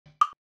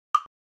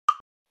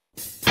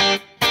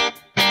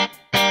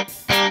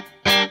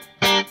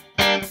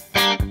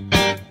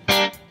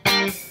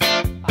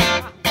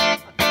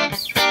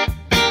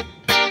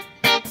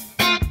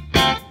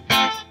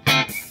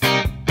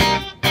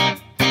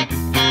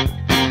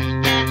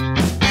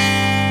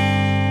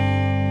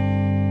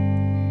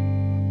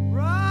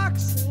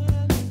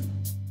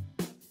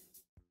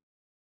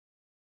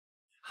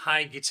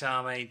Hi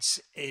guitar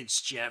mates,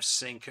 it's Jeff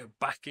Sinker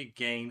back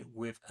again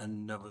with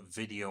another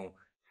video.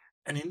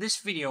 And in this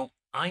video,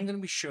 I'm going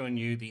to be showing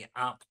you the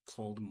app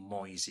called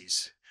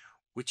Moises,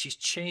 which is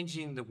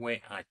changing the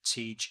way I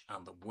teach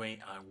and the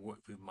way I work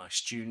with my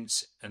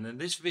students. And in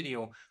this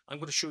video, I'm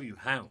going to show you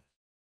how.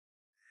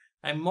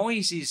 And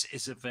Moises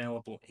is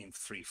available in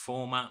three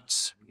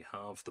formats. We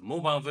have the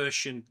mobile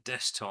version,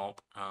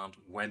 desktop, and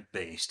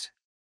web-based.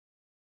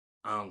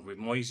 And with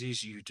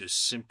Moises, you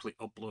just simply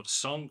upload a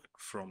song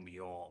from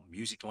your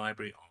music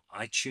library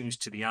on iTunes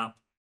to the app,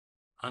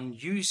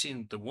 and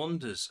using the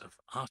wonders of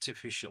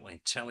artificial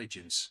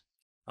intelligence.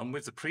 And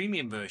with the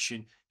premium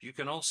version, you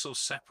can also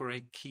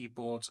separate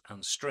keyboards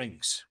and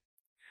strings.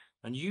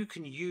 And you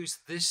can use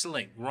this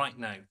link right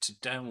now to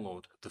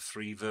download the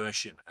free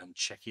version and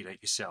check it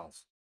out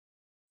yourself.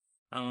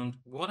 And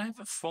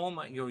whatever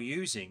format you're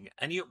using,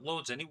 any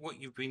uploads, any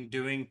what you've been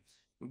doing,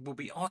 will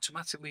be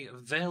automatically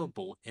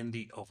available in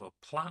the other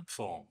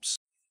platforms.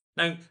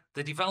 Now,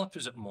 the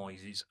developers at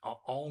Moises are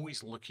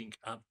always looking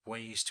at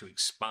ways to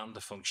expand the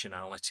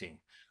functionality,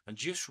 and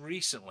just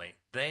recently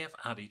they have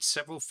added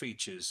several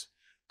features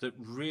that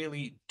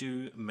really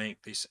do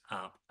make this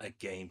app a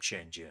game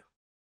changer.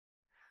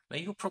 Now,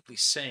 you're probably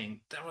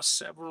saying there are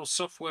several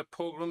software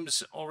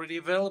programs already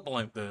available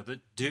out there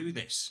that do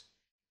this.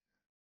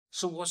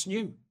 So what's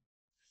new?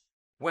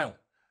 Well,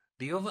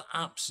 the other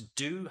apps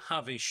do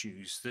have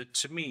issues that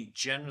to me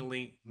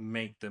generally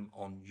make them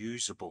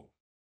unusable.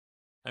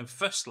 And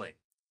firstly,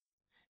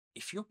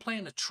 if you're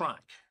playing a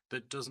track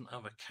that doesn't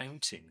have a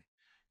counting,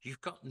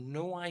 you've got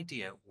no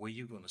idea where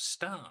you're going to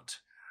start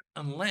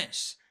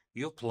unless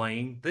you're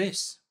playing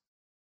this.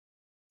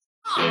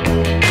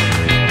 And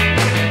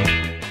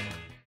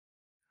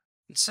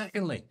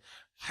secondly,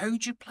 how do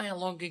you play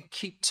along and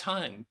keep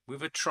time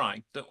with a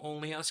track that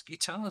only has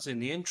guitars in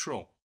the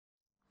intro?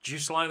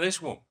 Just like this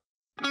one.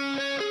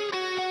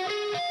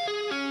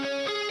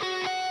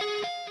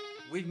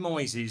 With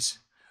Moises,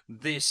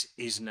 this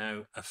is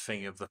now a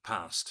thing of the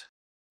past.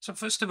 So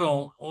first of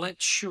all,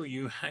 let's show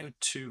you how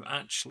to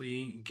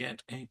actually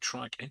get a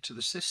track into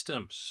the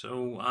system.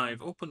 So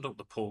I've opened up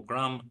the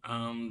program,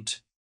 and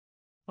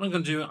what I'm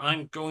going to do,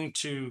 I'm going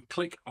to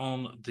click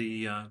on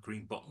the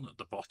green button at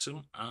the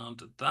bottom,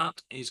 and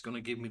that is going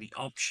to give me the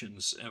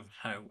options of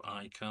how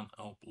I can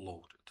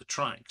upload the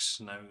tracks.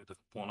 Now, the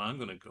one I'm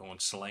going to go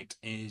and select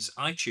is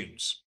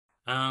iTunes.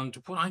 And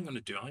what I'm going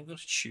to do, I'm going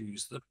to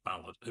choose the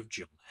Ballad of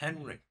John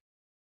Henry.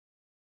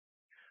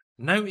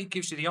 Now it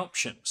gives you the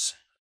options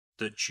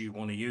that you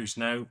want to use.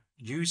 Now,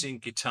 using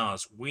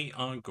guitars, we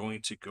are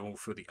going to go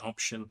for the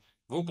option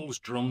vocals,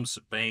 drums,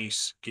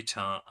 bass,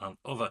 guitar, and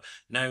other.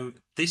 Now,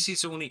 this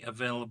is only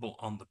available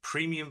on the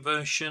premium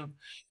version.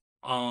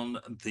 On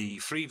the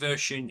free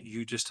version,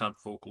 you just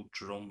have vocal,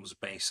 drums,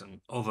 bass,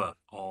 and other,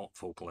 or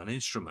vocal and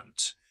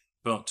instrument.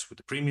 But with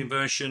the premium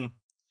version,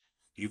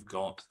 you've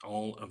got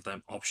all of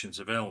them options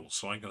available.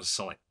 So I'm going to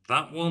select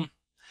that one,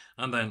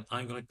 and then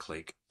I'm going to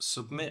click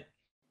submit.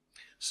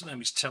 So now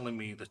it's telling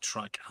me the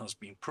track has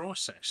been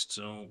processed.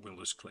 So we'll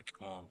just click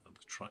on the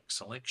track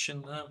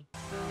selection now,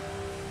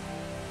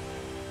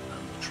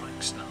 and the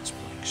track starts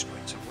playing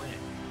straight away.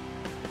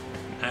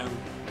 Now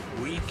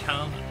we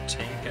can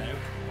take out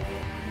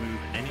or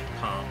remove any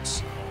parts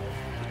of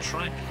the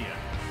track here.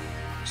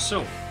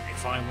 So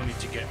if I wanted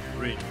to get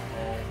rid of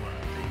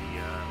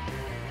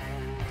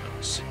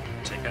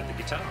take out the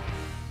guitar,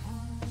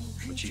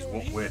 which is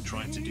what we're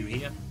trying to do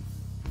here.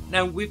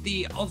 Now with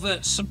the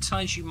other,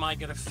 sometimes you might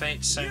get a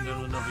faint sound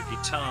on another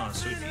guitar,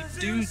 so if you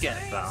do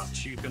get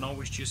that, you can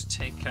always just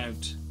take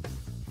out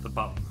the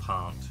bottom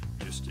part,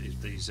 just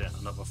if there's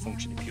another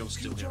function, if you're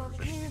still hearing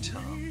a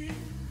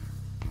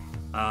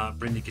guitar.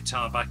 Bring the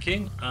guitar back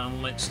in,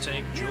 and let's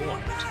take Joe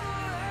out.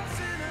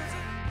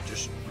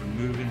 Just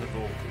removing the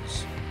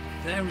vocals.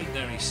 Very,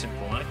 very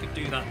simple. I could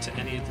do that to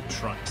any of the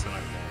tracks that I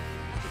want.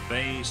 The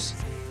bass,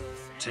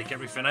 take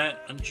everything out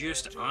and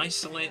just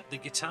isolate the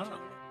guitar.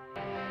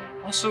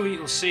 Also,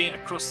 you'll see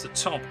across the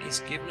top, it's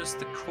given us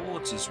the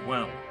chords as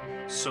well.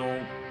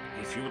 So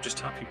if you're just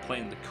happy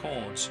playing the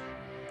chords,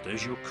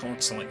 there's your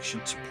chord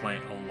selection to play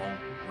along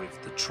with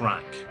the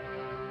track.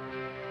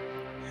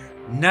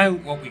 Now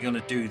what we're going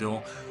to do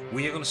though,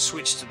 we are going to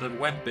switch to the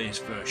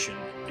web-based version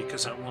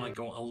because I want to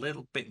go a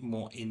little bit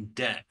more in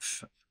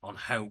depth on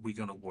how we're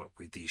going to work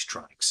with these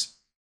tracks.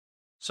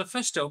 So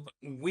first up,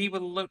 we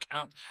will look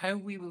at how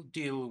we will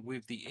deal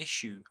with the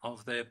issue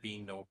of there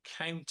being no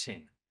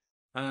counting.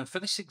 For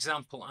this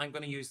example, I'm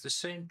going to use the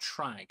same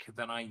track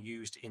that I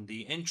used in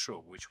the intro,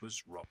 which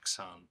was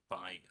Roxanne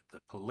by The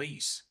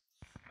Police.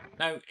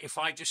 Now, if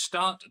I just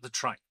start the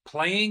track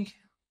playing,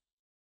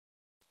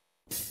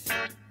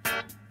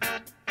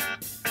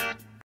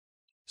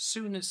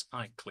 soon as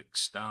I click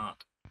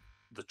start,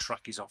 the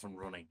track is off and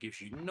running. Gives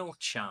you no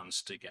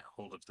chance to get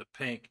hold of the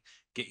pick,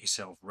 get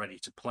yourself ready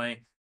to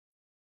play.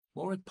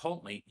 More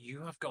importantly,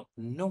 you have got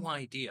no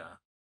idea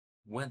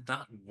when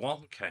that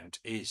one count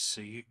is,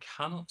 so you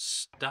cannot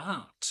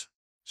start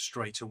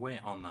straight away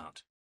on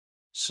that.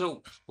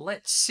 So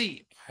let's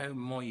see how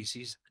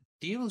Moises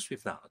deals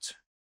with that.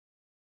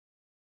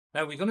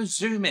 Now we're going to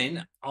zoom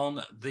in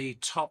on the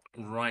top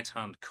right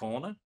hand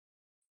corner,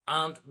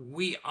 and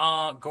we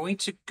are going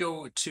to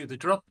go to the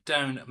drop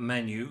down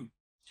menu,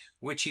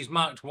 which is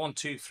marked 1,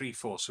 2, 3,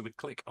 4. So we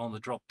click on the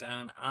drop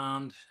down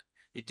and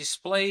it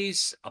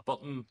displays a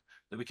button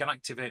that we can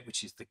activate,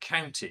 which is the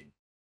counting.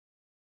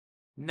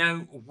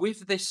 Now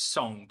with this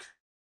song,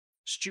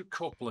 Stu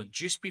Copeland,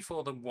 just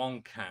before the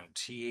one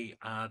count, he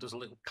does a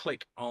little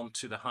click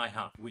onto the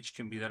hi-hat, which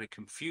can be very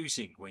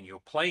confusing when you're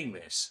playing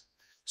this.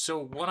 So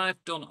what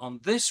I've done on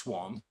this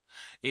one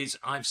is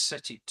I've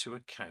set it to a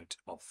count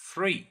of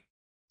 3.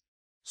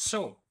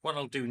 So what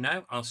I'll do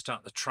now, I'll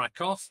start the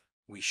track off.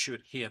 We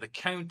should hear the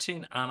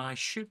counting and I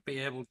should be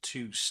able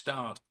to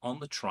start on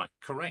the track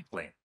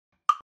correctly.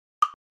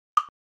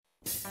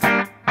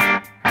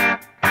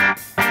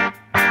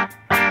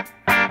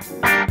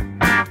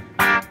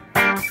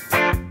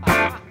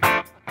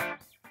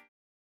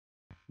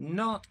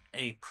 Not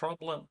a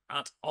problem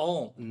at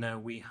all. Now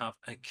we have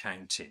a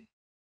counting.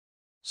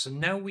 So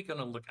now we're going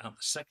to look at the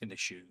second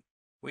issue,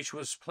 which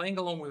was playing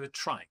along with a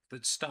track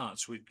that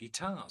starts with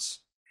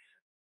guitars.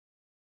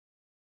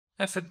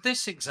 Now for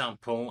this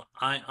example,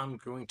 I am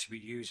going to be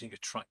using a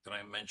track that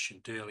I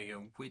mentioned earlier,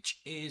 which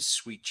is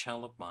Sweet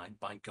Child of Mine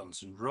by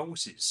Guns N'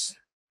 Roses.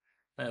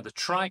 Now the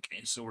track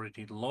is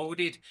already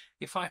loaded.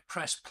 If I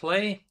press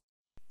play,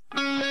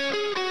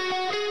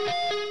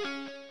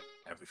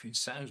 everything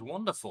sounds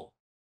wonderful.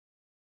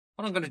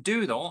 What I'm going to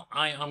do though,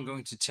 I am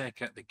going to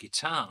take out the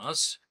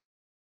guitars,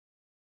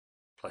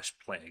 press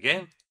play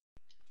again.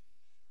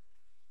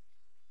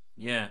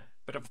 Yeah,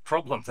 bit of a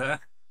problem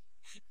there.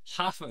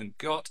 Haven't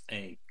got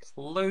a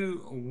clue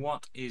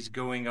what is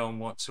going on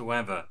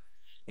whatsoever.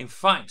 In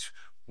fact,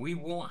 we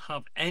won't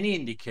have any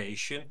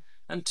indication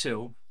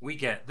until we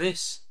get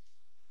this.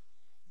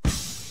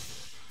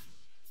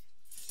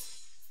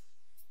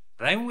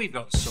 Then we've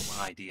got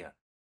some idea.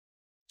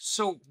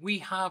 So we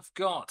have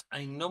got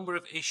a number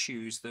of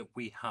issues that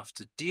we have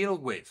to deal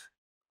with.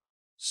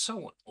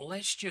 So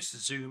let's just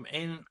zoom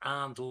in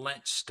and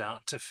let's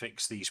start to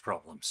fix these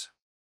problems.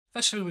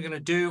 First thing we're going to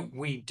do,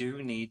 we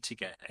do need to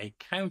get a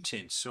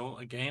counting. So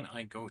again,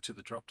 I go to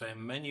the drop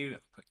down menu,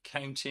 put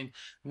counting.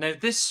 Now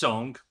this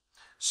song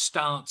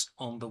starts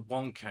on the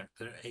 1 count.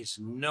 There is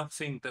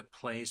nothing that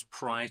plays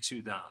prior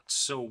to that.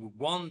 So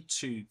 1,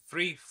 2,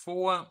 3,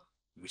 4,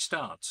 we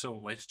start. So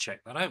let's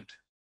check that out.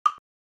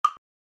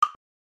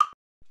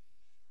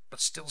 But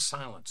still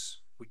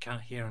silence. We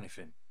can't hear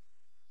anything.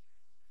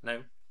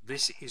 Now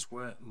this is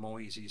where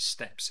Moises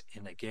steps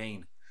in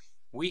again.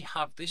 We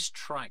have this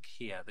track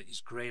here that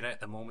is grayed out at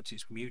the moment.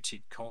 It's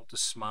muted, called the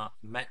Smart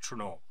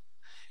Metronome.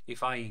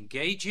 If I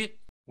engage it,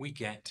 we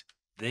get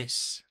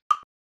this.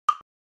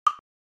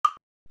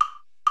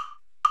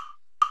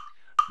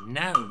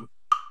 Now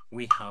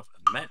we have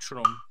a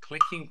metronome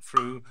clicking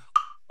through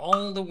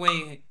all the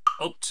way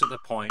up to the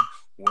point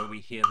where we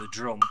hear the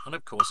drum, and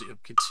of course it will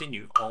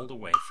continue all the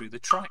way through the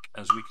track,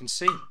 as we can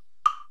see.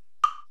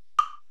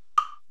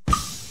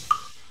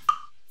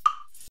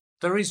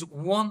 There is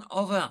one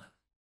other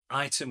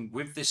item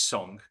with this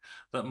song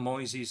that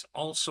Moises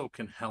also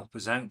can help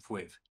us out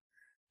with.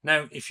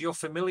 Now, if you're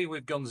familiar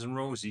with Guns N'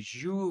 Roses,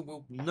 you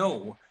will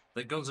know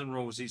that Guns N'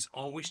 Roses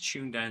always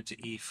tune down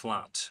to E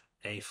flat,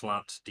 A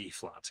flat, D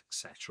flat,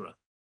 etc.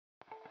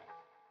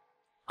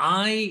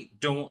 I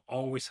don't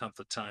always have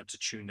the time to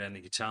tune down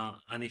the guitar,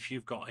 and if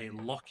you've got a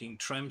locking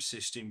trem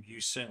system,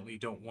 you certainly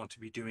don't want to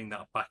be doing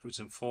that backwards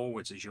and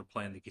forwards as you're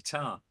playing the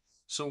guitar.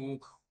 So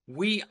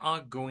we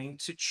are going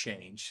to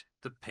change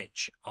the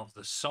pitch of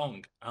the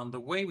song, and the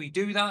way we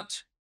do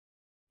that,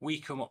 we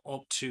come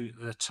up to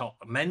the top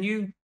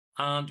menu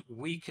and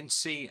we can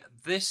see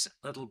this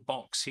little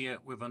box here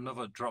with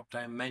another drop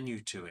down menu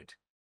to it.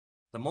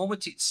 The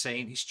moment it's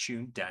saying it's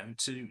tuned down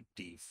to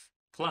D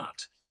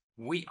flat,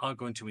 we are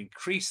going to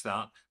increase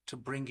that to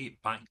bring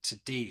it back to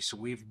D. So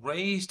we've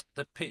raised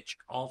the pitch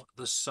of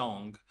the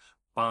song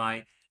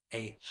by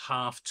a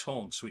half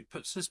tone, so it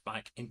puts us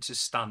back into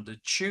standard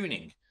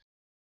tuning.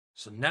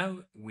 So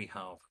now we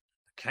have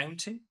the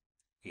counting,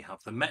 we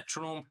have the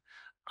metronome,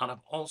 and I've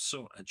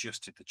also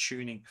adjusted the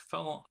tuning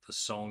for the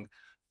song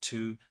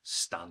to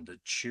standard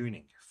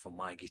tuning for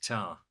my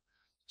guitar.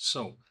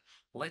 So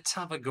let's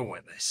have a go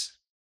at this.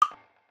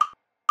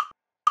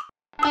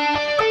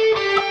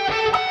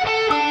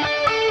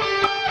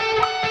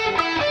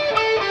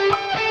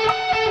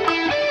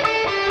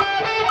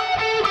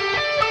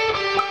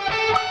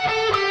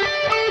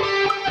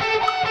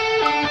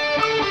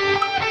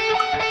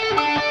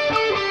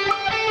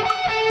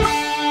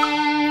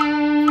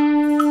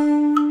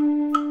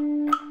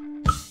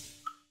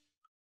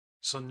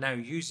 So now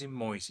using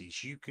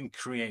Moises, you can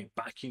create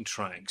backing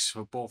tracks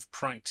for both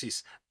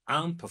practice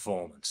and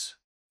performance.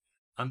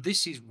 And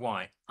this is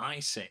why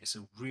I say it's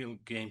a real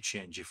game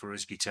changer for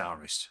us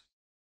guitarists.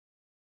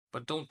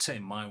 But don't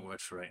take my word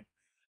for it.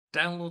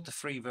 Download the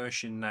free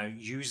version now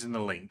using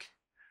the link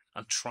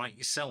and try it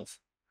yourself.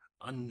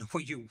 I know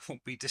you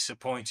won't be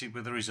disappointed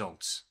with the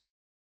results.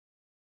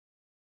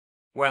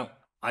 Well,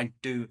 I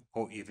do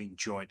hope you've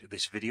enjoyed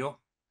this video.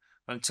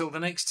 Until the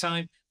next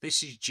time,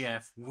 this is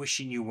Jeff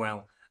wishing you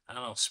well, and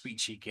I'll speak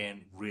to you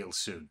again real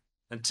soon.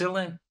 Until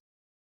then,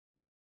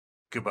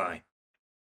 goodbye.